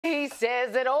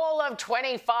says it all of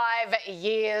 25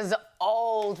 years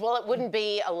old. Well, it wouldn't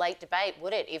be a late debate,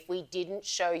 would it, if we didn't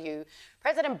show you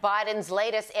President Biden's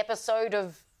latest episode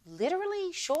of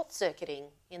literally short-circuiting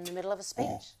in the middle of a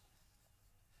speech.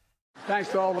 Thanks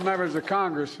to all the members of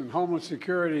Congress and Homeland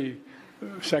Security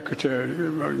Secretary.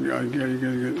 I'm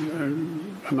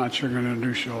not sure I'm going to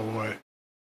introduce you all the way.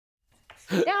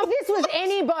 Now, if this was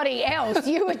anybody else,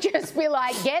 you would just be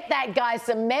like, get that guy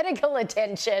some medical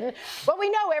attention. But we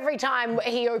know every time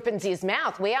he opens his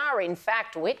mouth, we are, in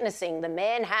fact, witnessing the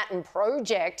Manhattan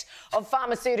Project of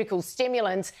pharmaceutical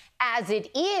stimulants as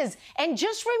it is. And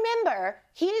just remember,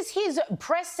 here's his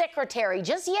press secretary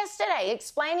just yesterday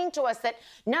explaining to us that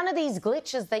none of these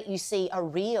glitches that you see are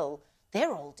real.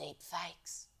 They're all deep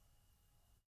fakes.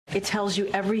 It tells you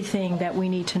everything that we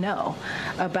need to know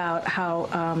about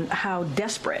how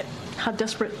desperate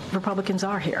Republicans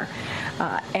are here.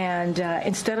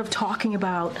 Instead of talking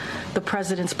about the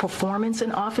president's performance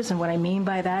in office, and what I mean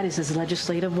by that is his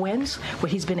legislative wins, what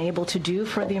he's been able to do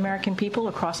for the American people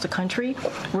across the country,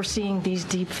 we're seeing these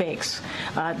deep fakes,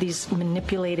 these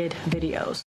manipulated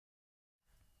videos.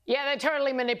 Yeah, they're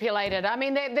totally manipulated. I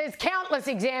mean, there's countless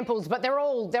examples, but they're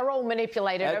all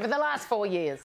manipulated over the last 4 years.